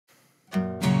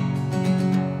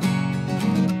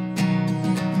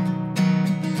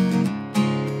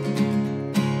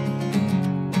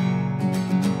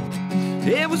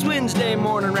was Wednesday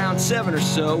morning around 7 or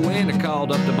so when I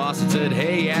called up the boss and said,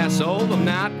 "Hey asshole, I'm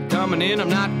not coming in, I'm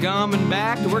not coming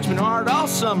back. The work's been hard all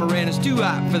summer and it's too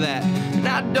hot for that. And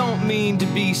I don't mean to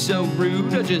be so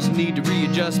rude, I just need to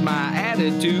readjust my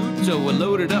attitude." So I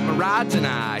loaded up my rides and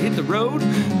I hit the road,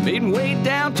 made my way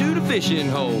down to the fishing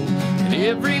hole. And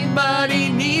everybody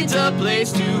needs a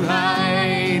place to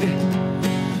hide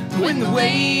when the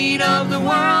weight of the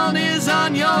world is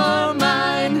on your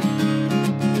mind.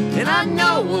 And I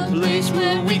know a place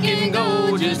where we can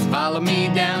go. Just follow me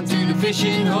down to the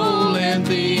fishing hole and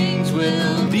things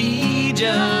will be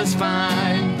just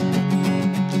fine.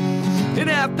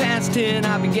 At 10:30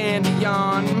 I began to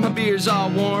yawn. My beer's all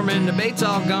warm and the bait's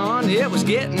all gone. It was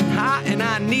getting hot and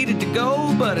I needed to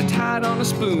go, but I tied on a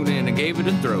spoon and I gave it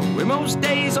a throw. And most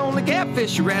days only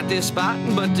catfish are at this spot,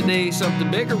 but today something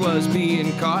bigger was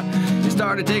being caught. They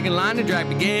started taking line, the drag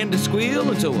began to squeal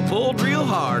until I pulled real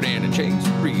hard and it changed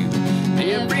the reel.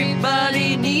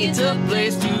 Everybody needs a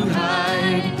place to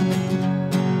hide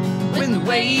when the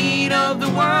weight of the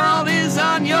world is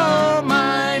on your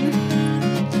mind.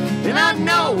 And I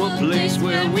know a place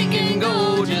where we can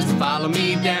go. Just follow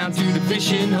me down to the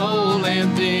fishing hole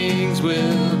and things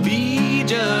will be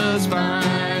just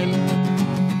fine.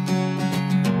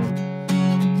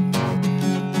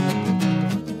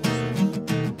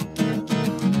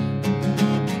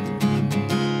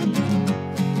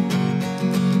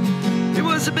 It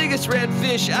was the biggest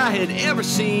redfish I had ever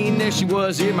seen. There she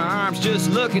was in my arms just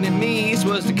looking at me. This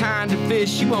was the kind of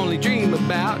fish you only dream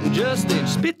about. And just then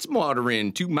she spit some water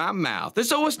into my mouth. And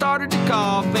so I started to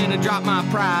cough and I dropped my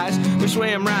prize. We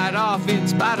swam right off in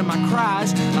spite of my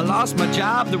cries. I lost my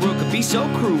job, the world could be so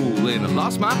cruel. And I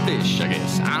lost my fish, I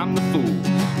guess I'm the fool.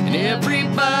 And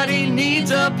everybody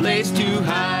needs a place to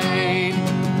hide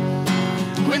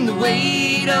when the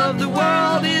weight of the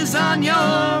world is on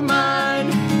your mind.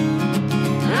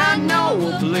 I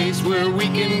know a place where we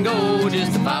can go.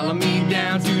 Just follow me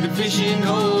down to the fishing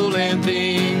hole and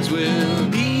things will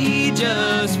be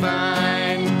just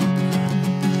fine.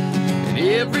 And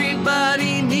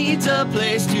everybody needs a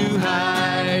place to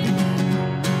hide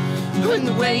when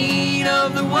the weight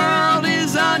of the world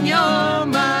is on your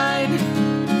mind.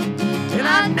 And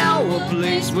I know a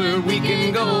place where we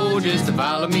can go. Just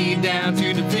follow me down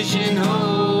to the fishing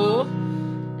hole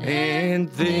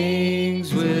and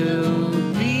things will